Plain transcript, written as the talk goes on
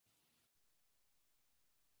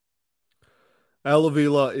Al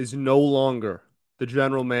Avila is no longer the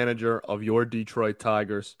general manager of your Detroit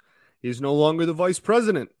Tigers. He's no longer the vice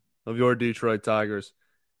president of your Detroit Tigers.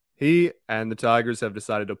 He and the Tigers have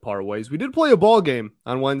decided to part ways. We did play a ball game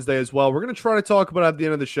on Wednesday as well. We're going to try to talk about it at the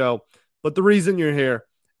end of the show. But the reason you're here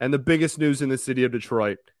and the biggest news in the city of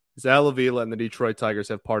Detroit is Al Avila and the Detroit Tigers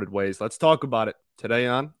have parted ways. Let's talk about it today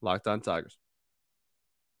on Locked On Tigers.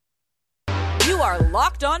 You are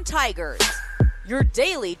Locked On Tigers, your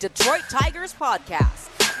daily Detroit Tigers podcast.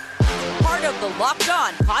 Part of the Locked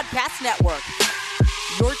On Podcast Network,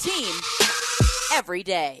 your team every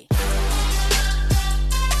day.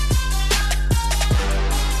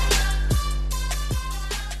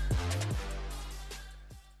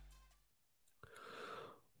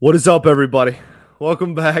 What is up, everybody?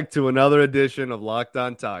 Welcome back to another edition of Locked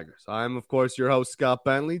On Tigers. I'm, of course, your host, Scott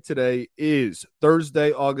Bentley. Today is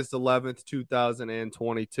Thursday, August 11th,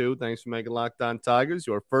 2022. Thanks for making Locked On Tigers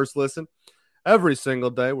your first listen every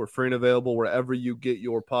single day. We're free and available wherever you get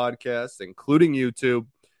your podcasts, including YouTube.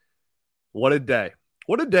 What a day.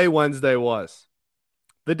 What a day Wednesday was.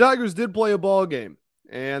 The Tigers did play a ball game,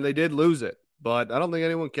 and they did lose it, but I don't think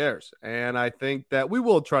anyone cares. And I think that we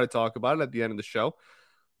will try to talk about it at the end of the show.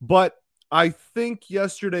 But I think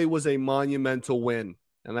yesterday was a monumental win,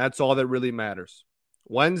 and that's all that really matters.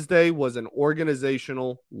 Wednesday was an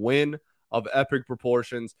organizational win of epic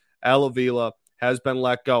proportions. Al Avila has been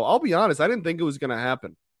let go. I'll be honest, I didn't think it was going to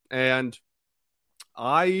happen. And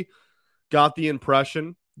I got the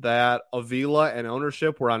impression that Avila and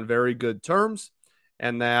ownership were on very good terms,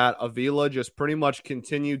 and that Avila just pretty much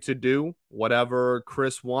continued to do whatever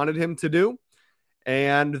Chris wanted him to do.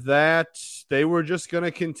 And that they were just going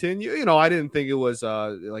to continue. You know, I didn't think it was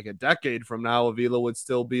like a decade from now Avila would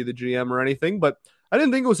still be the GM or anything, but I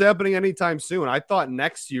didn't think it was happening anytime soon. I thought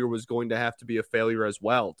next year was going to have to be a failure as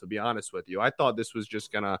well, to be honest with you. I thought this was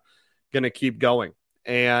just gonna keep going.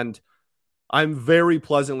 And I'm very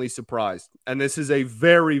pleasantly surprised. And this is a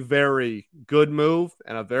very, very good move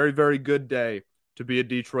and a very, very good day to be a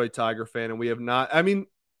Detroit Tiger fan. And we have not, I mean,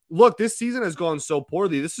 look, this season has gone so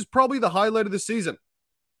poorly. This is probably the highlight of the season,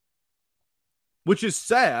 which is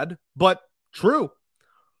sad, but true.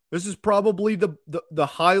 This is probably the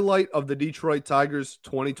highlight of the Detroit Tigers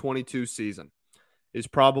 2022 season, is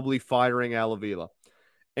probably firing Al Avila.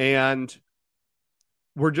 And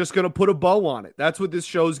we're just going to put a bow on it. That's what this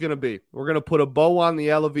show is going to be. We're going to put a bow on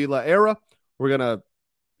the Al Avila era. We're going to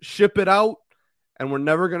ship it out, and we're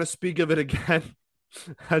never going to speak of it again.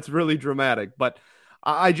 That's really dramatic, but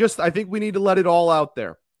I think we need to let it all out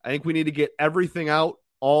there. I think we need to get everything out,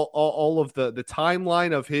 all of the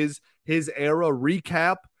timeline of his era,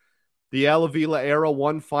 recap the Al Avila era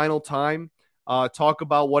one final time, talk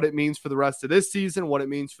about what it means for the rest of this season, what it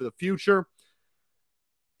means for the future,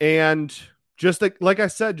 and just like I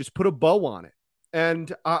said, just put a bow on it.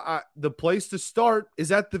 And the place to start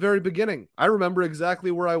is at the very beginning. I remember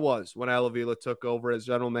exactly where I was when Al Avila took over as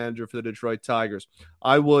general manager for the Detroit Tigers.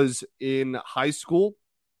 I was in high school.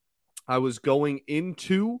 I was going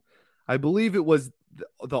into, I believe it was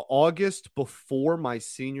the August before my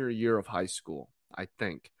senior year of high school, I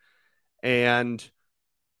think. And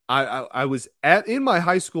I was in my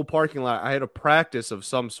high school parking lot. I had a practice of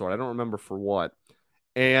some sort. I don't remember for what.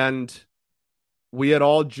 And we had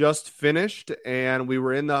all just finished, and we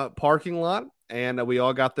were in the parking lot, and we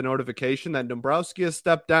all got the notification that Dombrowski has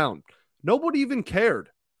stepped down. Nobody even cared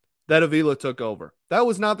that Avila took over. That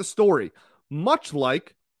was not the story. Much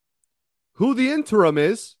like who the interim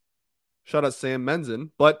is, shout out Sam Menzen,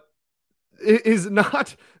 but it is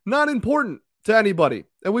not important to anybody.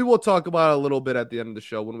 And we will talk about it a little bit at the end of the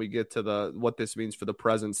show when we get to what this means for the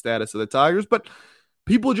present status of the Tigers. But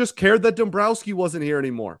people just cared that Dombrowski wasn't here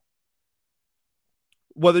anymore.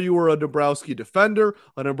 Whether you were a Dombrowski defender,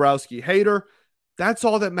 a Dombrowski hater, that's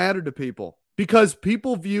all that mattered to people, because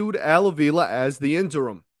people viewed Al Avila as the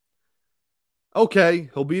interim. Okay,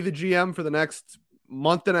 he'll be the GM for the next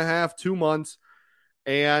month and a half, 2 months,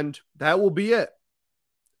 and that will be it.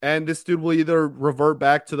 And this dude will either revert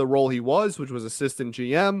back to the role he was, which was assistant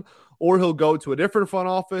GM, or he'll go to a different front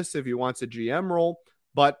office if he wants a GM role.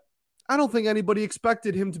 But I don't think anybody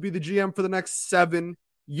expected him to be the GM for the next 7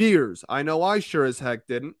 years. I know I sure as heck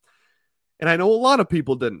didn't. And I know a lot of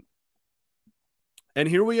people didn't. And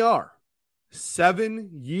here we are,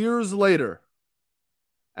 7 years later.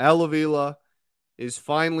 Al Avila is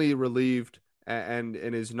finally relieved and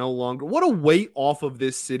is no longer. What a weight off of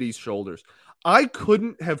this city's shoulders. I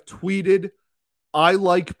couldn't have tweeted, "I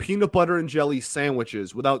like peanut butter and jelly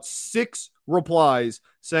sandwiches" without 6 replies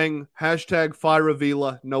saying hashtag fire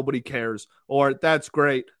Avila, nobody cares, or that's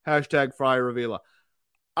great, hashtag fire Avila.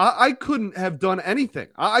 I couldn't have done anything.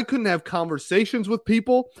 I couldn't have conversations with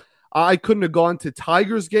people. I couldn't have gone to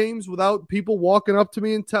Tigers games without people walking up to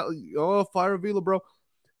me and tell, "Oh, fire Avila, bro."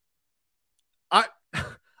 I,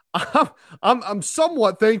 I'm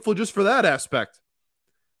somewhat thankful just for that aspect.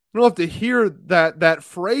 I don't have to hear that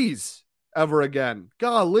phrase ever again.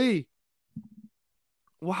 Golly,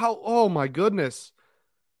 wow! Oh my goodness,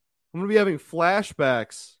 I'm gonna be having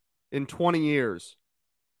flashbacks in 20 years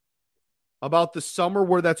about the summer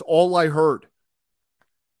where that's all I heard.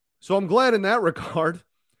 So I'm glad in that regard.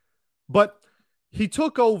 But he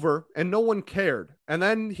took over and no one cared. And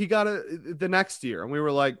then he got the next year and we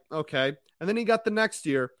were like, okay. And then he got the next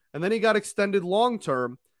year and then he got extended long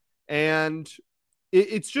term. And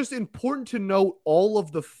it's just important to note all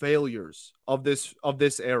of the failures of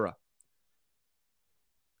this era.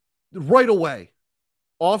 Right away,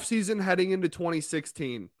 offseason heading into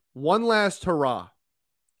 2016, one last hurrah,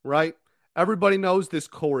 right? Everybody knows this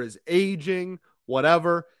core is aging,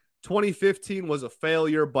 whatever. 2015 was a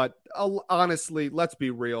failure, but honestly, let's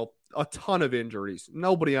be real. A ton of injuries.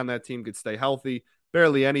 Nobody on that team could stay healthy.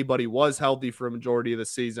 Barely anybody was healthy for a majority of the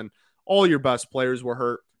season. All your best players were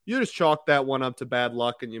hurt. You just chalk that one up to bad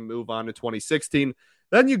luck and you move on to 2016.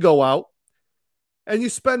 Then you go out and you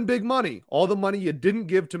spend big money. All the money you didn't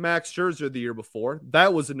give to Max Scherzer the year before.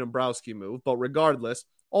 That was a Dombrowski move. But regardless,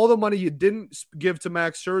 all the money you didn't give to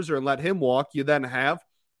Max Scherzer and let him walk, you then have.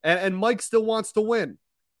 And Mike still wants to win.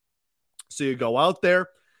 So you go out there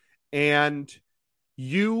and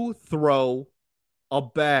you throw a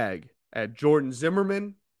bag at Jordan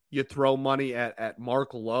Zimmerman. You throw money at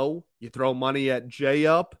Mark Lowe. You throw money at Jay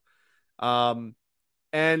Up. And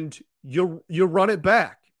you run it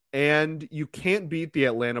back. And you can't beat the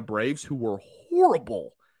Atlanta Braves, who were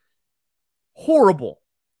horrible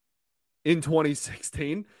in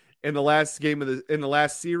 2016 in the last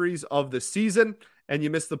series of the season. And you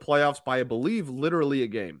missed the playoffs by, I believe, literally a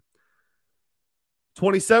game.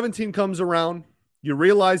 2017 comes around. You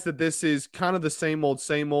realize that this is kind of the same old.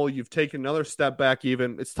 You've taken another step back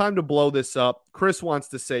even. It's time to blow this up. Chris wants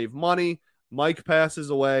to save money. Mike passes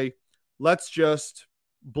away. Let's just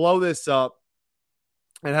blow this up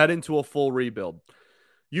and head into a full rebuild.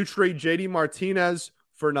 You trade JD Martinez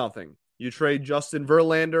for nothing. You trade Justin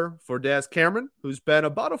Verlander for Daz Cameron, who's been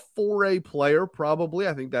about a 4A player probably.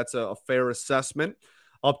 I think that's a fair assessment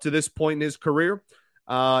up to this point in his career.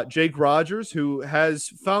 Jake Rogers, who has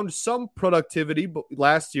found some productivity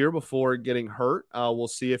last year before getting hurt. We'll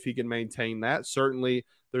see if he can maintain that. Certainly,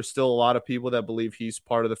 there's still a lot of people that believe he's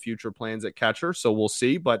part of the future plans at catcher, so we'll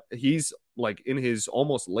see. But he's like in his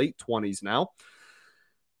almost late 20s now.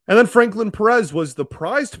 And then Franklin Perez was the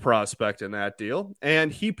prized prospect in that deal,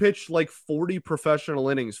 and he pitched like 40 professional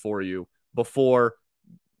innings for you before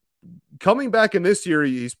coming back in this year.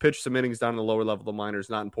 He's pitched some innings down in the lower level of the minors,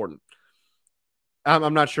 not important.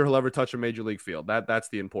 I'm not sure he'll ever touch a major league field. That's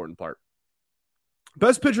the important part.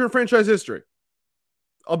 Best pitcher in franchise history.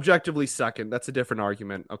 Objectively second. That's a different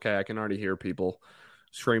argument. Okay, I can already hear people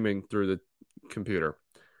screaming through the computer.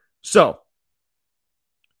 So,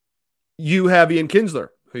 you have Ian Kinsler,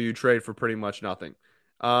 who you trade for pretty much nothing.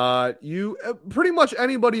 You pretty much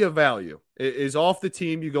anybody of value is off the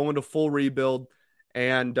team. You go into full rebuild,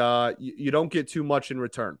 and you don't get too much in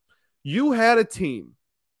return. You had a team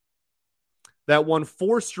that won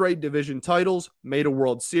 4 straight division titles, made a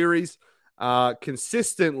World Series,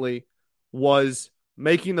 consistently was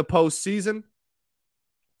making the postseason,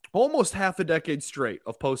 almost half a decade straight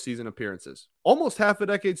of postseason appearances, almost half a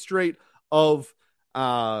decade straight of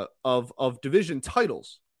division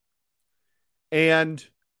titles. And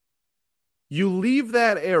you leave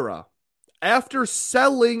that era after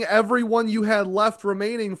selling everyone you had left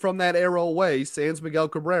remaining from that era away, sans Miguel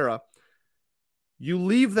Cabrera. You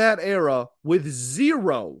leave that era with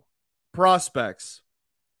 0 prospects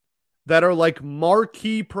that are like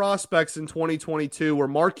marquee prospects in 2022, or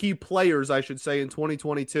marquee players, I should say, in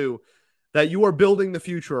 2022, that you are building the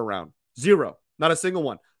future around. 0. Not a single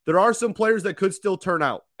one. There are some players that could still turn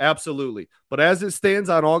out. Absolutely. But as it stands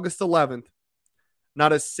on August 11th,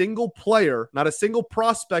 not a single player, not a single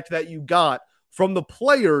prospect that you got from the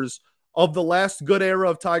players of the last good era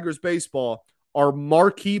of Tigers baseball are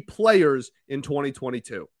marquee players in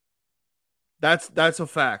 2022. That's a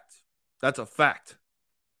fact. That's a fact.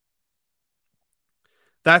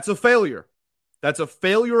 That's a failure. That's a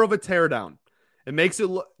failure of a teardown. It makes it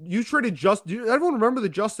look, you traded everyone remember the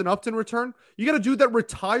Justin Upton return? You got a dude that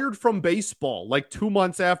retired from baseball like 2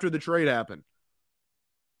 months after the trade happened.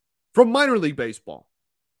 From minor league baseball.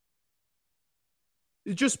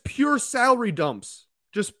 It's just pure salary dumps.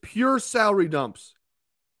 Just pure salary dumps.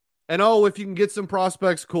 And if you can get some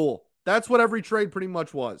prospects, cool. That's what every trade pretty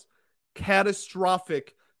much was.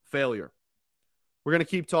 Catastrophic failure. We're going to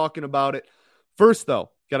keep talking about it. First,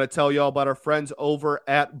 though, got to tell you all about our friends over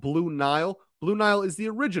at Blue Nile. Blue Nile is the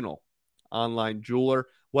original online jeweler.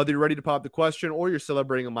 Whether you're ready to pop the question or you're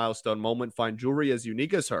celebrating a milestone moment, find jewelry as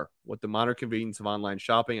unique as her with the modern convenience of online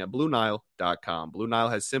shopping at BlueNile.com. Blue Nile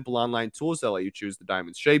has simple online tools that let you choose the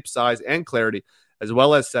diamond's shape, size, and clarity, as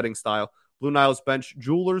well as setting style. Blue Nile's bench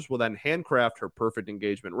jewelers will then handcraft her perfect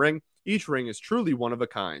engagement ring. Each ring is truly one of a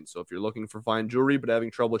kind. So if you're looking for fine jewelry but having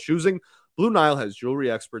trouble choosing, Blue Nile has jewelry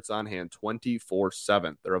experts on hand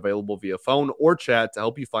 24/7. They're available via phone or chat to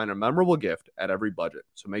help you find a memorable gift at every budget.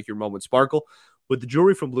 So make your moment sparkle with the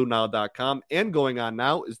jewelry from BlueNile.com. And going on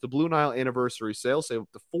now is the Blue Nile anniversary sale. Save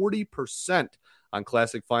up to 40% on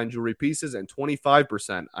classic fine jewelry pieces and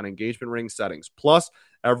 25% on engagement ring settings. Plus,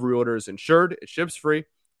 every order is insured, it ships free,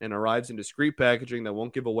 and arrives in discreet packaging that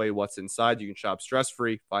won't give away what's inside. You can shop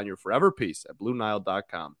stress-free. Find your forever piece at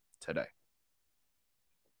BlueNile.com today.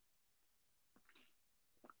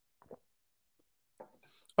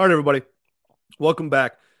 All right, everybody. Welcome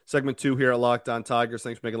back. Segment 2 here at Locked On Tigers.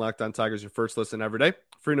 Thanks for making Locked On Tigers your first listen every day.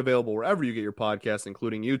 Free and available wherever you get your podcasts,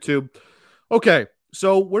 including YouTube. Okay,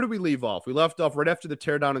 so where did we leave off? We left off right after the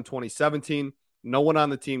teardown in 2017. No one on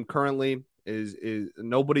the team currently is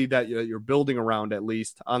nobody that you're building around, at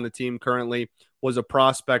least on the team currently, was a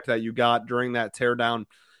prospect that you got during that teardown.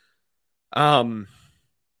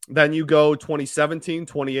 Then you go 2017,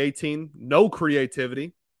 2018, no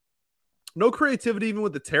creativity. No creativity even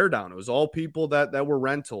with the teardown. It was all people that were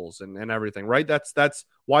rentals and everything, right? That's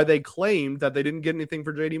why they claimed that they didn't get anything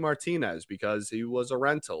for JD Martinez, because he was a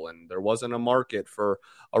rental and there wasn't a market for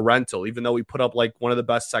a rental, even though he put up like one of the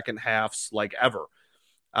best second halves like ever.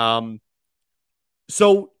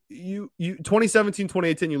 So you 2017,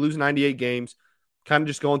 2018, you lose 98 games, kind of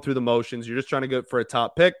just going through the motions. You're just trying to go for a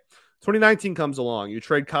top pick. 2019 comes along. You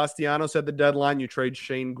trade Castellanos at the deadline. You trade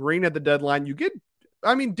Shane Green at the deadline. You get,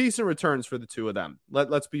 decent returns for the two of them.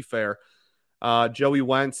 Let's be fair. Joey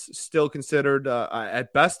Wentz still considered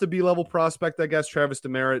at best a B-level prospect, I guess. Travis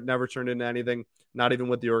Demeritte never turned into anything, not even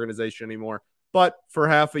with the organization anymore. But for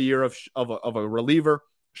half a year of a reliever,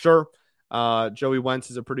 sure. Joey Wentz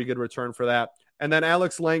is a pretty good return for that. And then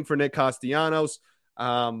Alex Lang for Nick Castellanos,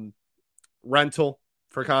 rental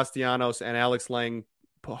for Castellanos, and Alex Lang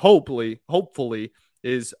hopefully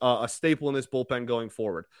is a staple in this bullpen going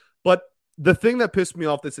forward. But the thing that pissed me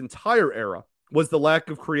off this entire era was the lack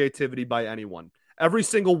of creativity by anyone. Every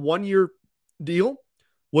single one-year deal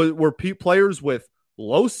were players with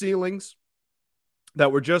low ceilings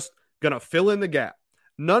that were just going to fill in the gap.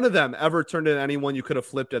 None of them ever turned into anyone you could have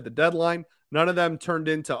flipped at the deadline. None of them turned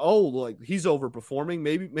into, he's overperforming.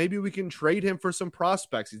 Maybe we can trade him for some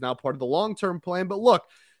prospects. He's not part of the long-term plan. But look,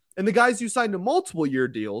 and the guys you signed to multiple-year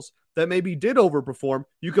deals that maybe did overperform,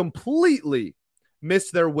 you completely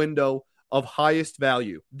missed their window of highest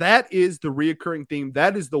value. That is the reoccurring theme.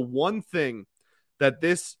 That is the one thing that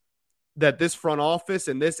this front office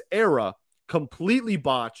and this era completely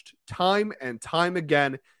botched time and time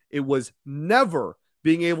again. It was never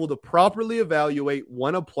being able to properly evaluate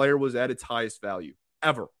when a player was at its highest value,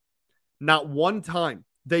 ever. Not one time.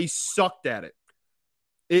 They sucked at it.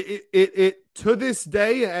 It to this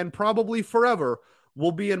day and probably forever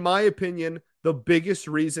will be, in my opinion, the biggest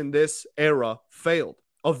reason this era failed.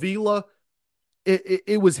 Avila,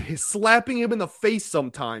 it was slapping him in the face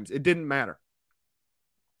sometimes. It didn't matter.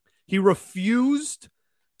 He refused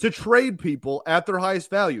to trade people at their highest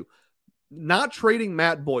value. Not trading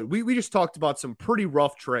Matt Boyd. We just talked about some pretty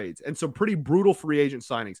rough trades and some pretty brutal free agent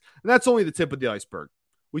signings. And that's only the tip of the iceberg.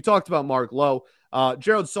 We talked about Mark Lowe,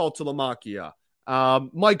 Gerald Saltalamacchia,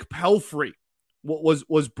 Mike Pelfrey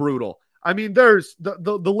was brutal. There's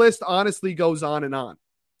the list honestly goes on,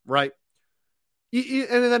 right? And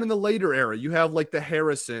then in the later era, you have like the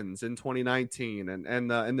Harrisons in 2019 and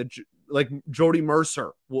the like Jody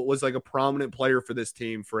Mercer was like a prominent player for this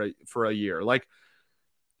team for a year. Like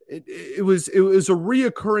it was a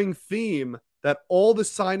reoccurring theme that all the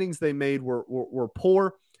signings they made were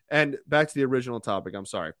poor. And back to the original topic. I'm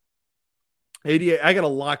sorry. 88. I got a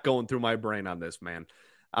lot going through my brain on this, man.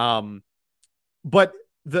 But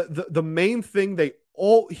the main thing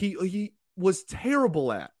he was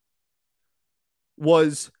terrible at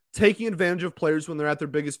was taking advantage of players when they're at their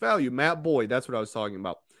biggest value. Matt Boyd, that's what I was talking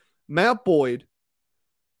about. Matt Boyd,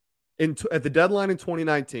 at the deadline in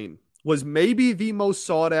 2019, was maybe the most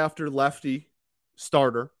sought-after lefty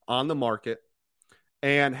starter on the market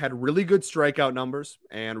and had really good strikeout numbers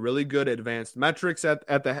and really good advanced metrics at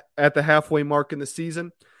the halfway mark in the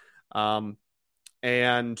season.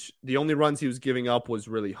 And the only runs he was giving up was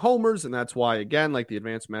really homers. And that's why, again, like the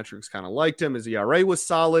advanced metrics kind of liked him. His ERA was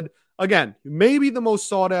solid. Again, maybe the most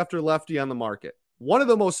sought after lefty on the market. One of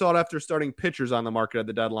the most sought after starting pitchers on the market at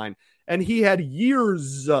the deadline. And he had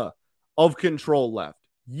years of control left.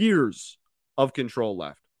 Years of control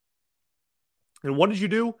left. And what did you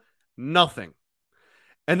do? Nothing.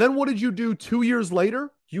 And then what did you do 2 years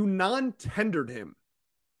later? You non-tendered him.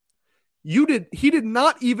 He did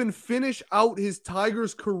not even finish out his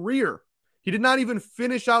Tigers career. He did not even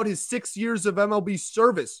finish out his 6 years of MLB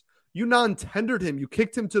service. You non-tendered him. You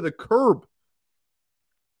kicked him to the curb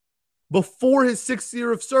before his 6th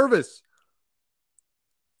year of service.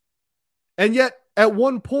 And yet, at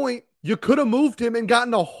one point, you could have moved him and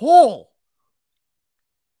gotten a haul.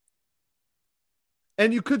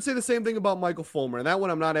 And you could say the same thing about Michael Fulmer. And that one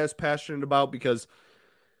I'm not as passionate about because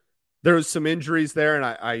there was some injuries there. And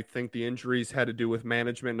I think the injuries had to do with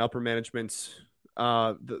management and upper management's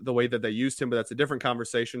the way that they used him. But that's a different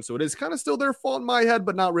conversation. So it is kind of still their fault in my head,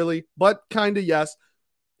 but not really. But kind of yes.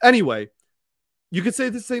 Anyway, you could say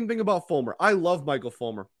the same thing about Fulmer. I love Michael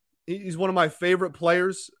Fulmer. He's one of my favorite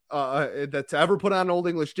players that to ever put on Old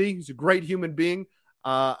English D. He's a great human being.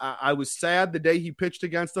 I was sad the day he pitched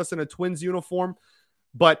against us in a Twins uniform.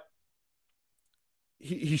 But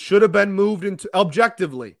he should have been moved into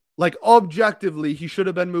objectively, he should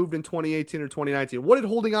have been moved in 2018 or 2019. What did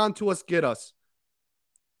holding on to us get us?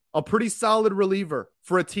 A pretty solid reliever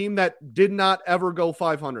for a team that did not ever go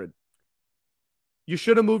 500. You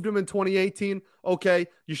should have moved him in 2018. Okay.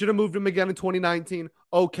 You should have moved him again in 2019.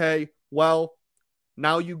 Okay. Well,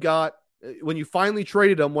 now you got, when you finally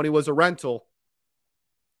traded him when he was a rental,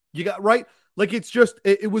 you got right. Like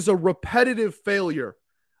it was a repetitive failure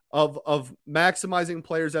of maximizing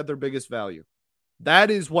players at their biggest value.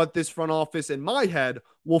 That is what this front office in my head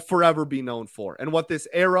will forever be known for, and what this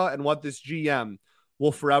era and what this GM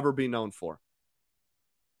will forever be known for.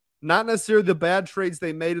 Not necessarily the bad trades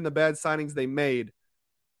they made and the bad signings they made,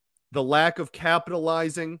 the lack of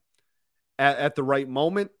capitalizing at the right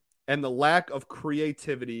moment, and the lack of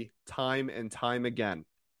creativity time and time again.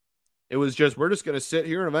 It was just, we're just going to sit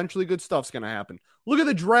here and eventually good stuff's going to happen. Look at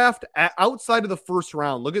the draft outside of the first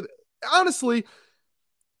round. Honestly,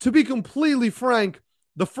 to be completely frank,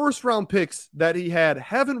 the first round picks that he had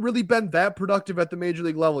haven't really been that productive at the major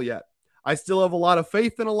league level yet. I still have a lot of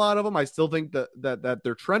faith in a lot of them. I still think that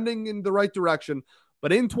they're trending in the right direction.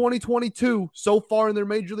 But in 2022, so far in their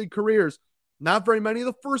major league careers, not very many of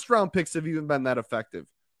the first round picks have even been that effective.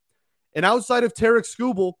 And outside of Tarek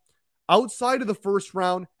Skubal, outside of the first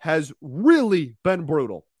round has really been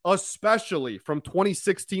brutal, especially from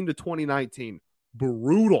 2016 to 2019.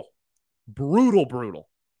 Brutal.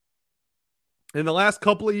 In the last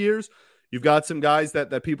couple of years, you've got some guys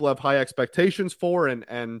that people have high expectations for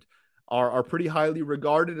and are pretty highly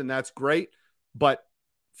regarded, and that's great. But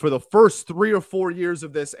for the first 3 or 4 years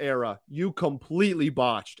of this era, you completely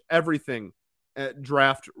botched everything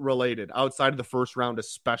draft related, outside of the first round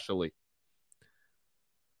especially.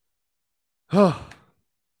 But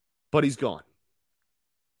he's gone.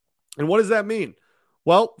 And what does that mean?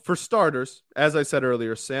 Well, for starters, as I said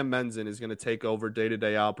earlier, Sam Menzin is going to take over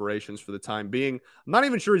day-to-day operations for the time being. I'm not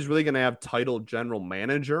even sure he's really going to have title general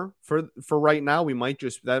manager for right now.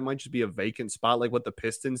 That might just be a vacant spot like what the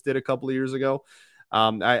Pistons did a couple of years ago.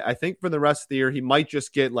 I think for the rest of the year, he might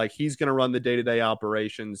just get he's going to run the day-to-day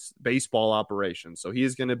operations, baseball operations. So he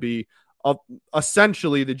is going to be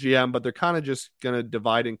essentially the GM, but they're kind of just going to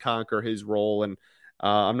divide and conquer his role. And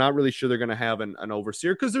I'm not really sure they're going to have an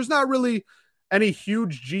overseer because there's not really any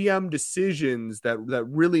huge GM decisions that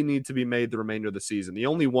really need to be made the remainder of the season. The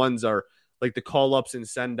only ones are like the call-ups and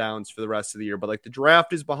send-downs for the rest of the year. But the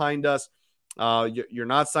draft is behind us. You're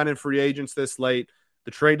not signing free agents this late.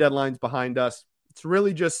 The trade deadline's behind us. It's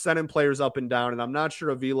really just sending players up and down, and I'm not sure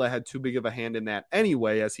Avila had too big of a hand in that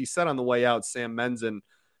anyway. As he said on the way out, Sam Menzin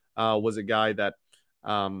was a guy that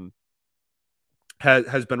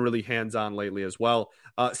has been really hands-on lately as well.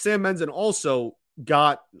 Sam Menzin also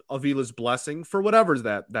got Avila's blessing for whatever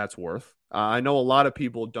that's worth. I know a lot of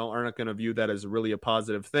people aren't going to view that as really a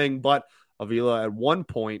positive thing, but Avila at one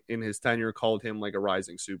point in his tenure called him like a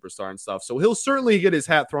rising superstar and stuff. So he'll certainly get his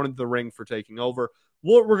hat thrown into the ring for taking over.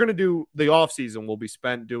 What we're going to do the offseason will be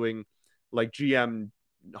spent doing like GM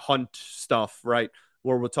hunt stuff, right?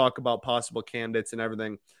 Where we'll talk about possible candidates and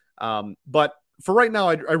everything. But for right now,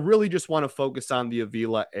 I really just want to focus on the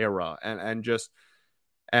Avila era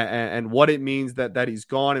and what it means that he's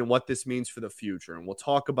gone and what this means for the future. And we'll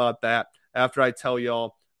talk about that after I tell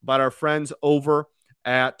y'all about our friends over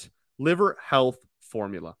at Liver Health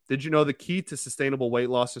Formula. Did you know the key to sustainable weight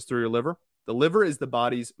loss is through your liver? The liver is the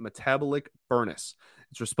body's metabolic furnace.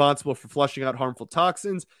 It's responsible for flushing out harmful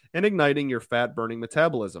toxins and igniting your fat-burning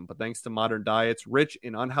metabolism. But thanks to modern diets rich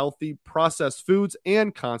in unhealthy processed foods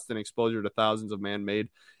and constant exposure to thousands of man-made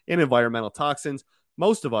and environmental toxins,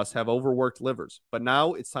 most of us have overworked livers. But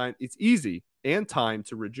now it's easy and time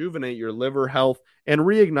to rejuvenate your liver health and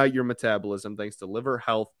reignite your metabolism thanks to Liver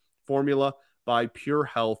Health Formula by Pure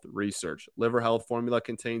Health Research. Liver Health Formula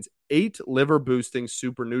contains 8 liver-boosting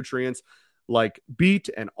super nutrients like beet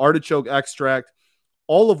and artichoke extract,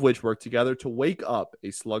 all of which work together to wake up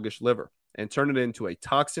a sluggish liver and turn it into a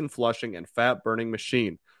toxin-flushing and fat-burning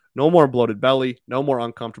machine. No more bloated belly, no more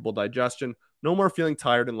uncomfortable digestion, no more feeling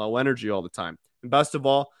tired and low energy all the time. And best of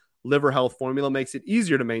all, Liver Health Formula makes it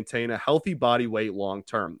easier to maintain a healthy body weight long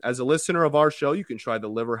term. As a listener of our show, you can try the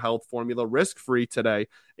Liver Health Formula risk-free today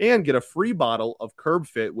and get a free bottle of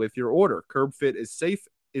CurbFit with your order. CurbFit is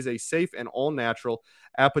a safe and all-natural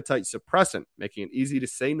appetite suppressant, making it easy to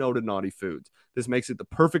say no to naughty foods. This makes it the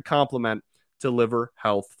perfect complement to Liver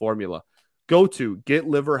Health Formula. Go to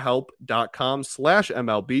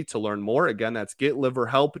getliverhelp.com/MLB to learn more. Again, that's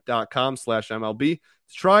getliverhelp.com/MLB to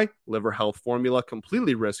try Liver Health Formula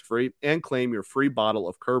completely risk-free and claim your free bottle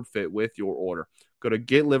of CurbFit with your order. Go to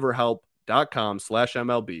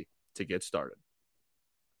getliverhelp.com/MLB to get started.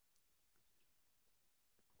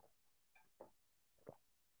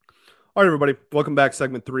 All right, everybody. Welcome back.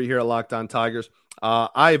 Segment 3 here at Locked On Tigers.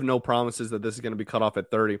 I have no promises that this is going to be cut off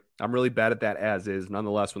at 30. I'm really bad at that as is,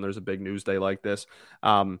 nonetheless, when there's a big news day like this.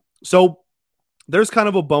 So there's kind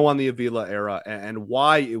of a bow on the Avila era and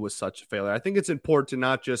why it was such a failure. I think it's important to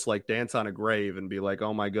not just like dance on a grave and be like,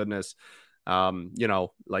 oh my goodness,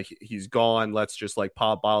 like he's gone. Let's just like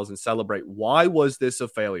pop bottles and celebrate. Why was this a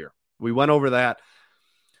failure? We went over that.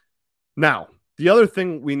 Now, the other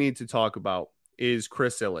thing we need to talk about is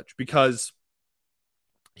Chris Ilitch, because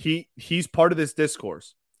he's part of this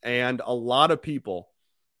discourse. And a lot of people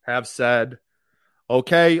have said,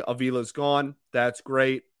 okay, Avila's gone. That's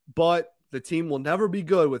great. But the team will never be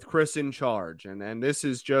good with Chris in charge. And this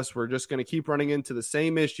is just, we're just going to keep running into the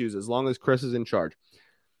same issues as long as Chris is in charge.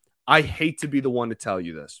 I hate to be the one to tell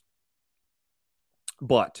you this,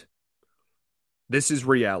 but this is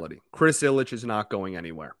reality. Chris Ilitch is not going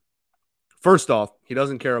anywhere. First off, he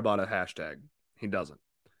doesn't care about a hashtag. He doesn't.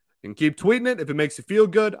 You can keep tweeting it if it makes you feel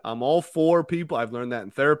good. I'm all for people. I've learned that in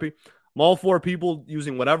therapy. I'm all for people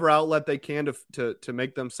using whatever outlet they can to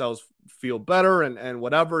make themselves feel better and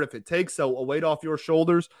whatever. If it takes a weight off your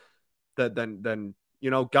shoulders, then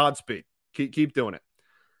Godspeed. Keep doing it.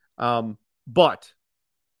 But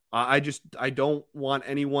I don't want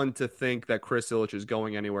anyone to think that Chris Ilitch is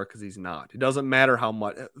going anywhere, because he's not. It doesn't matter how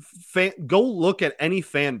much. Go look at any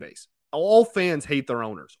fan base. All fans hate their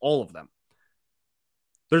owners, all of them.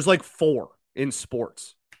 There's like 4 in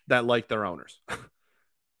sports that like their owners.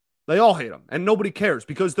 They all hate them, and nobody cares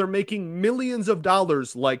because they're making millions of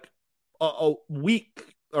dollars like a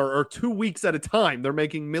week or 2 weeks at a time. They're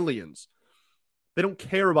making millions. They don't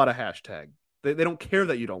care about a hashtag. They don't care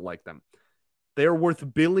that you don't like them. They're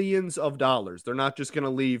worth billions of dollars. They're not just going to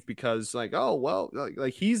leave because like, oh, well,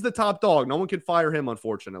 like he's the top dog. No one can fire him,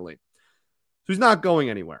 unfortunately. So he's not going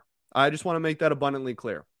anywhere. I just want to make that abundantly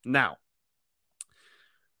clear. Now,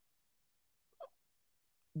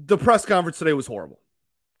 the press conference today was horrible.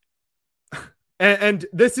 And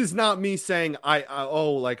this is not me saying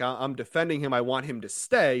I'm defending him. I want him to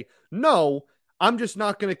stay. No, I'm just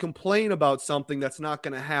not going to complain about something that's not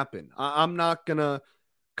going to happen. I'm not going to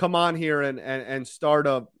come on here and start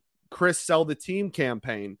a Chris sell the team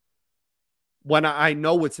campaign when I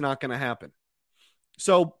know it's not going to happen.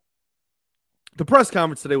 So the press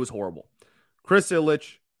conference today was horrible. Chris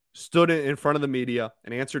Ilitch stood in front of the media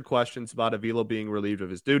and answered questions about Avila being relieved of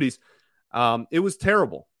his duties. It was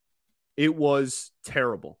terrible. It was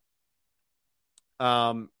terrible.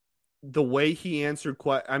 The way he answered,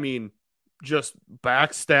 just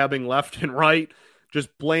backstabbing left and right, just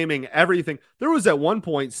blaming everything. There was at one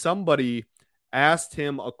point somebody asked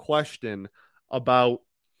him a question about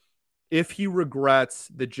if he regrets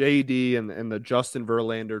the JD and the Justin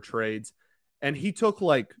Verlander trades. And he took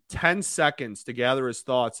like 10 seconds to gather his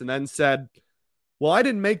thoughts and then said, well, I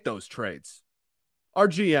didn't make those trades. Our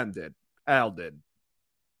GM did. Al did.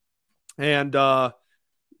 And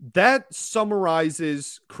that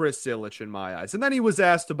summarizes Chris Ilitch in my eyes. And then he was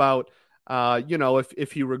asked about,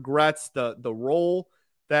 if he regrets the role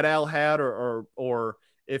that Al had or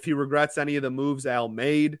if he regrets any of the moves Al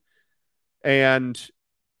made. And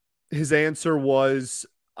his answer was,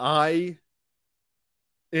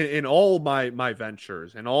 in all my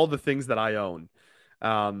ventures and all the things that I own,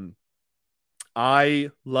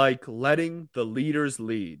 I like letting the leaders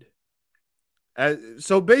lead.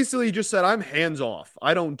 So basically, he just said, I'm hands off.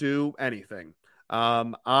 I don't do anything.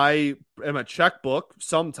 I am a checkbook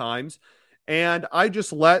sometimes, and I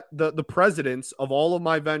just let the presidents of all of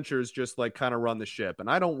my ventures just like kind of run the ship, and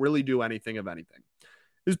I don't really do anything of anything.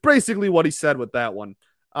 Is basically what he said with that one.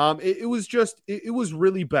 It was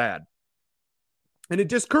really bad. And it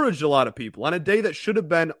discouraged a lot of people on a day that should have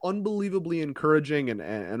been unbelievably encouraging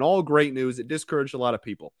and all great news. It discouraged a lot of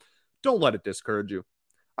people. Don't let it discourage you.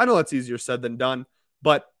 I know that's easier said than done,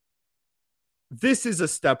 but this is a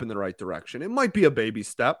step in the right direction. It might be a baby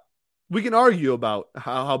step. We can argue about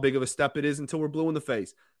how big of a step it is until we're blue in the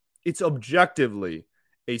face. It's objectively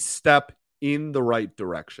a step in the right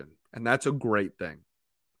direction, and that's a great thing.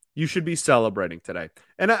 You should be celebrating today.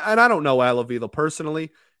 And I don't know Al Avila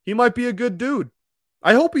personally. He might be a good dude.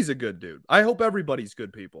 I hope he's a good dude. I hope everybody's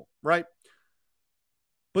good people, right?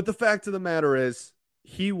 But the fact of the matter is,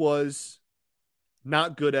 he was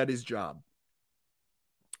not good at his job.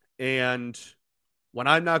 And when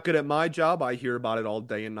I'm not good at my job, I hear about it all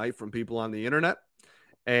day and night from people on the internet.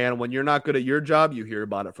 And when you're not good at your job, you hear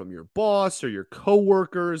about it from your boss or your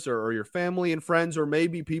coworkers or your family and friends, or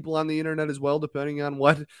maybe people on the internet as well, depending on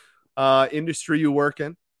what industry you work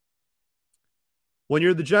in. When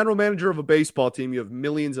you're the general manager of a baseball team, you have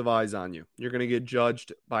millions of eyes on you. You're going to get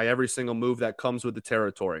judged by every single move that comes with the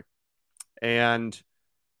territory. And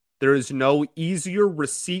there is no easier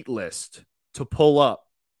receipt list to pull up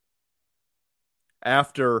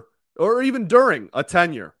after or even during a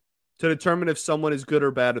tenure to determine if someone is good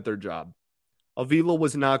or bad at their job. Avila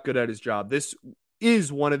was not good at his job. This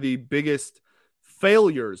is one of the biggest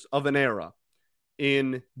failures of an era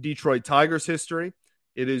in Detroit Tigers history.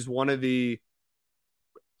 It is one of the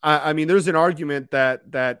I mean, there's an argument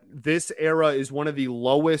that this era is one of the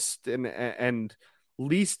lowest and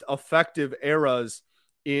least effective eras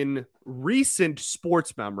in recent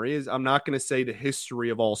sports memory. I'm not going to say the history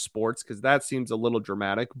of all sports because that seems a little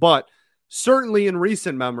dramatic, but certainly in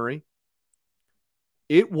recent memory,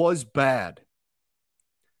 it was bad.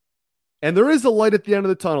 And there is a light at the end of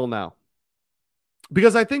the tunnel now.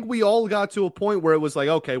 Because I think we all got to a point where it was like,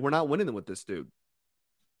 okay, we're not winning with this dude.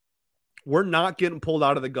 We're not getting pulled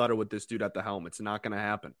out of the gutter with this dude at the helm. It's not going to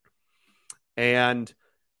happen. And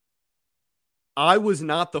I was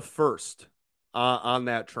not the first on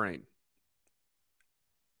that train.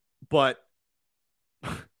 But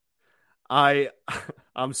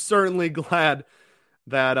I'm certainly glad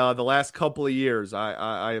that the last couple of years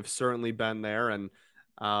I have certainly been there. And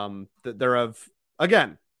there have,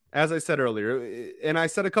 again, as I said earlier, and I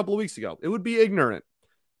said a couple of weeks ago, it would be ignorant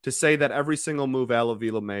to say that every single move Al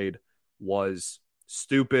Avila made was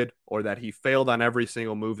stupid or that he failed on every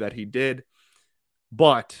single move that he did.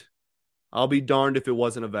 But I'll be darned if it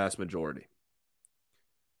wasn't a vast majority.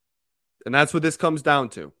 And that's what this comes down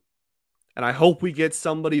to. And I hope we get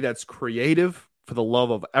somebody that's creative for the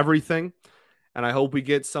love of everything. And I hope we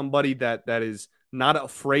get somebody that is not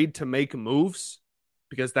afraid to make moves,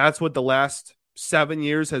 because that's what the last 7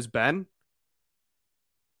 years has been.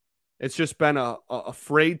 It's just been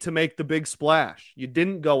afraid to make the big splash. You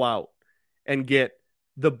didn't go out and get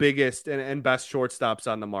the biggest and best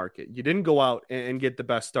shortstops on the market. You didn't go out and get the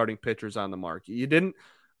best starting pitchers on the market. You didn't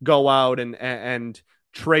go out and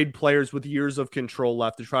trade players with years of control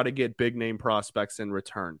left to try to get big name prospects in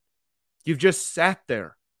return. You've just sat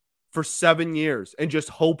there for 7 years and just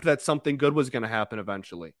hoped that something good was going to happen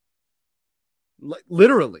eventually.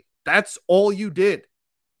 Literally, that's all you did.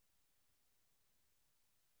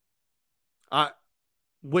 I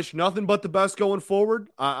wish nothing but the best going forward.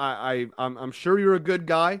 I'm sure you're a good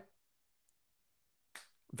guy.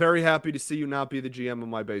 Very happy to see you not be the GM of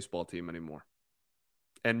my baseball team anymore.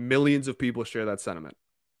 And millions of people share that sentiment.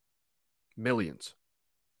 Millions.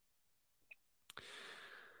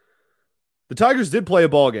 The Tigers did play a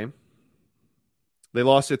ball game. They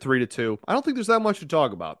lost it 3-2. I don't think there's that much to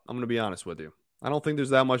talk about. I'm going to be honest with you. I don't think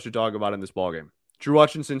there's that much to talk about in this ball game. Drew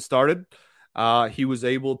Hutchison started. He was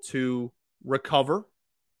able to recover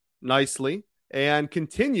nicely and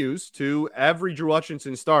continues to, every Drew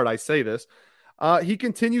Hutchison start, I say this, he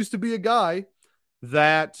continues to be a guy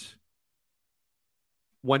that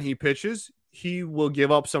when he pitches, he will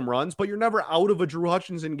give up some runs, but you're never out of a Drew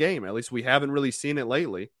Hutchison game. At least we haven't really seen it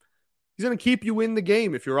lately. He's going to keep you in the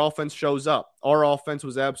game if your offense shows up. Our offense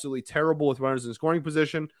was absolutely terrible with runners in scoring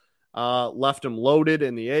position. Left him loaded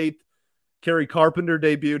in the 8th. Kerry Carpenter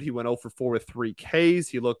debuted. He went 0 for 4 with 3 Ks.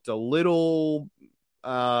 He looked a little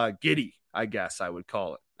giddy, I guess I would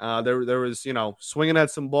call it. There was, swinging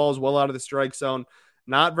at some balls well out of the strike zone.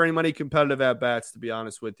 Not very many competitive at-bats, to be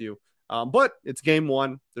honest with you. But it's game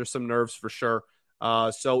 1. There's some nerves for sure. They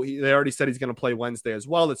already said he's going to play Wednesday as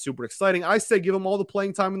well. That's super exciting. I say give him all the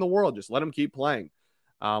playing time in the world. Just let him keep playing.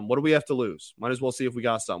 What do we have to lose? Might as well see if we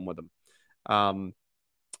got something with him.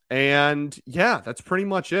 And yeah, that's pretty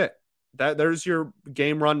much it. There's your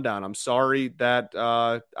game rundown. I'm sorry that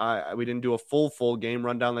we didn't do a full game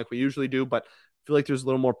rundown like we usually do, but I feel like there's a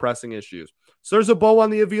little more pressing issues. So there's a bow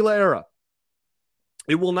on the Avila era.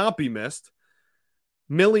 It will not be missed.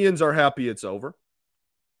 Millions are happy it's over.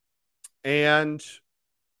 And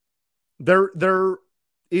there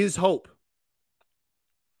is hope.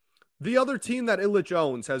 The other team that Ilitch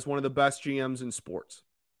owns has one of the best GMs in sports.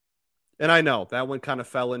 And I know that one kind of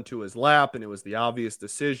fell into his lap and it was the obvious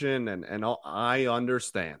decision. And I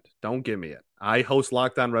understand. Don't give me it. I host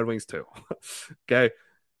Locked On Red Wings too. Okay.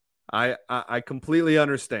 I completely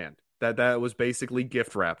understand that was basically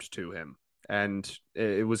gift wrapped to him. And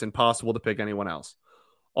it was impossible to pick anyone else.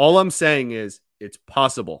 All I'm saying is it's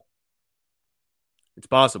possible. It's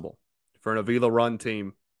possible for an Avila run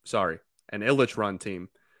team, an Ilitch run team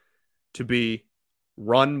to be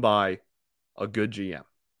run by a good GM.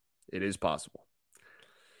 It is possible.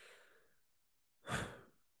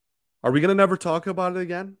 Are we going to never talk about it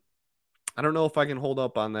again? I don't know if I can hold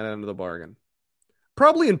up on that end of the bargain.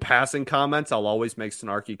 Probably in passing comments, I'll always make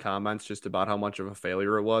snarky comments just about how much of a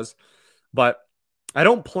failure it was. But I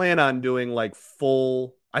don't plan on doing like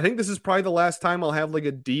full. I think this is probably the last time I'll have like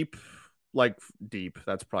a deep,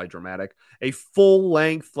 that's probably dramatic, a full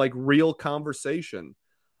length, like real conversation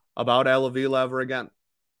about Al Avila ever again.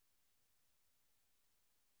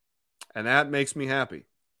 And that makes me happy.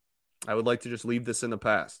 I would like to just leave this in the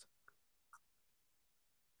past.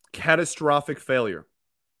 Catastrophic failure.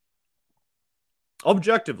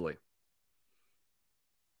 Objectively.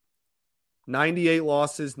 98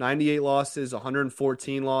 losses,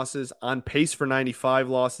 114 losses, on pace for 95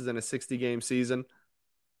 losses in a 60-game season.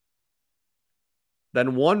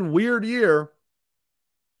 Then one weird year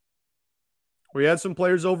where you had some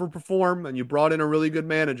players overperform and you brought in a really good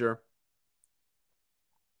manager.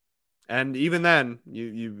 And even then,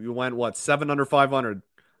 you went, 7 under 500.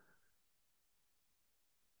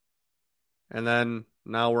 And then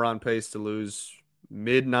now we're on pace to lose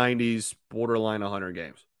mid-90s, borderline 100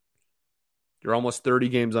 games. You're almost 30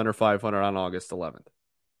 games under 500 on August 11th.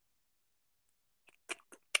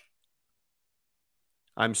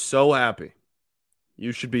 I'm so happy.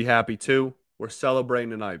 You should be happy too. We're celebrating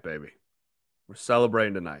tonight, baby. We're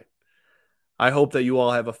celebrating tonight. I hope that you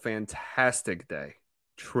all have a fantastic day.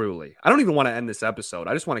 Truly. I don't even want to end this episode.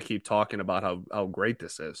 I just want to keep talking about how great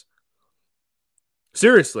this is.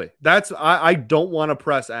 Seriously, I don't want to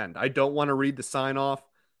press end. I don't want to read the sign off.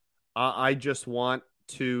 I just want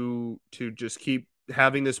to just keep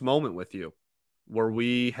having this moment with you where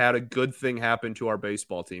we had a good thing happen to our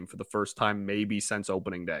baseball team for the first time maybe since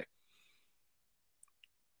opening day.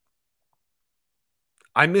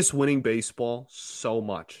 I miss winning baseball so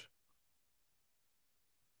much.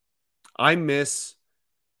 I miss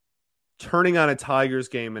turning on a Tigers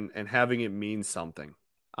game and having it mean something.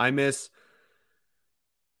 I miss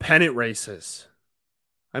pennant races.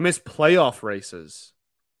 I miss playoff races.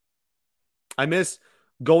 I miss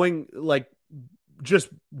going just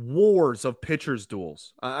wars of pitchers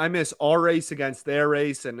duels. I miss our race against their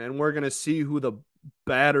race, and we're going to see who the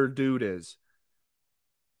badder dude is.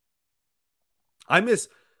 I miss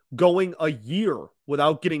going a year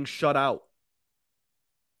without getting shut out.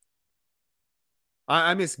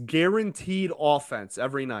 I miss guaranteed offense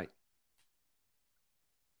every night.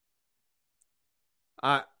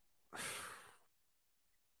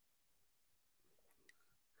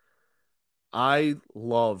 I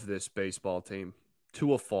love this baseball team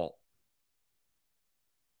to a fault.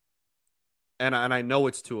 And I know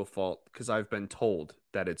it's to a fault because I've been told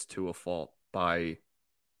that it's to a fault by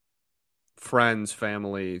friends,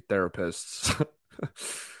 family, therapists.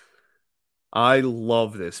 I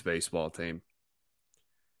love this baseball team.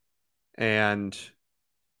 And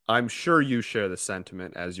I'm sure you share the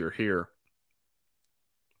sentiment as you're here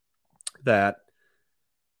that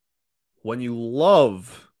when you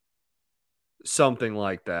love something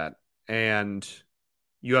like that and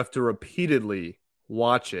you have to repeatedly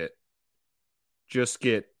watch it just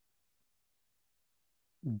get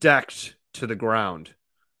decked to the ground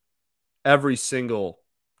every single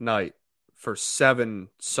night for 7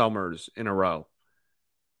 summers in a row,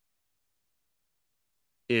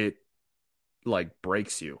 it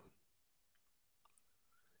breaks you.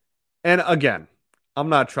 And again, I'm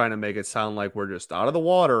not trying to make it sound like we're just out of the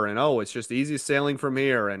water and, it's just easy sailing from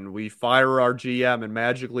here and we fire our GM and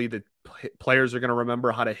magically the players are going to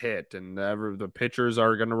remember how to hit and the pitchers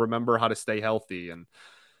are going to remember how to stay healthy. And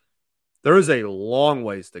there is a long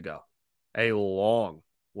ways to go. A long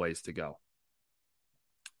ways to go.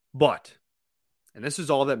 But, and this is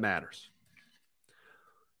all that matters,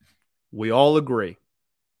 we all agree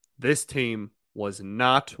this team was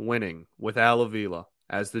not winning with Al Avila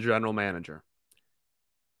as the general manager.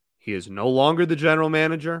 He is no longer the general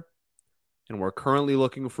manager, and we're currently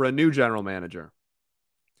looking for a new general manager.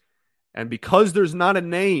 And because there's not a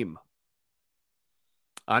name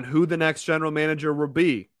on who the next general manager will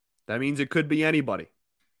be, that means it could be anybody.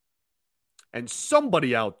 And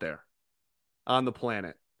somebody out there on the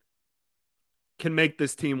planet can make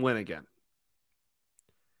this team win again.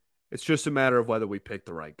 It's just a matter of whether we pick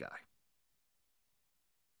the right guy.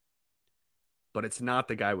 But it's not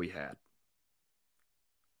the guy we had.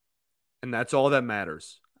 And that's all that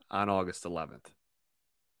matters on August 11th.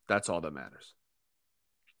 That's all that matters.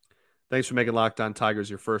 Thanks for making Locked On Tigers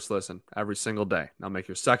your first listen every single day. Now make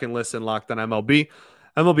your second listen Locked On MLB.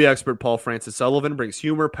 MLB expert Paul Francis Sullivan brings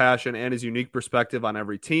humor, passion, and his unique perspective on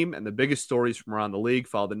every team and the biggest stories from around the league.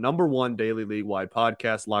 Follow the #1 daily league-wide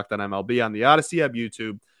podcast, Locked On MLB, on the Odyssey app,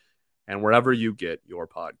 YouTube, and wherever you get your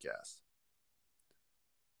podcasts.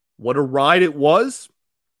 What a ride it was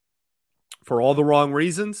for all the wrong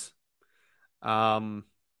reasons. I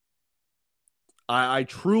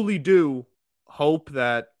truly do hope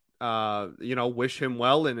that, wish him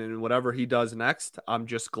well in whatever he does next. I'm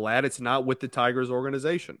just glad it's not with the Tigers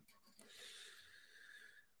organization.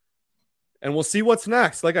 And we'll see what's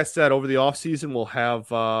next. Like I said, over the offseason,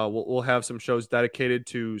 we'll have some shows dedicated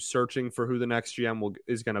to searching for who the next GM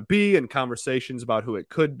is going to be and conversations about who it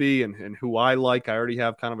could be and who I like. I already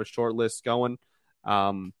have kind of a short list going.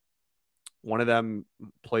 One of them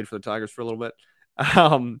played for the Tigers for a little bit.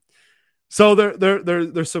 So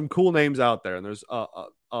there's some cool names out there, and there's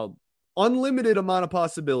a unlimited amount of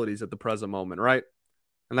possibilities at the present moment, right?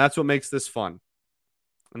 And that's what makes this fun.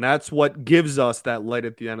 And that's what gives us that light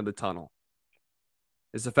at the end of the tunnel,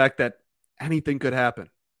 is the fact that anything could happen.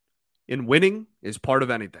 And winning is part of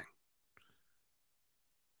anything.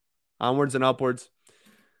 Onwards and upwards.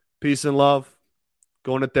 Peace and love.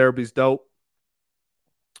 Going to therapy's dope.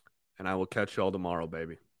 And I will catch you all tomorrow,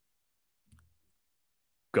 baby.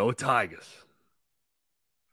 Go Tigers.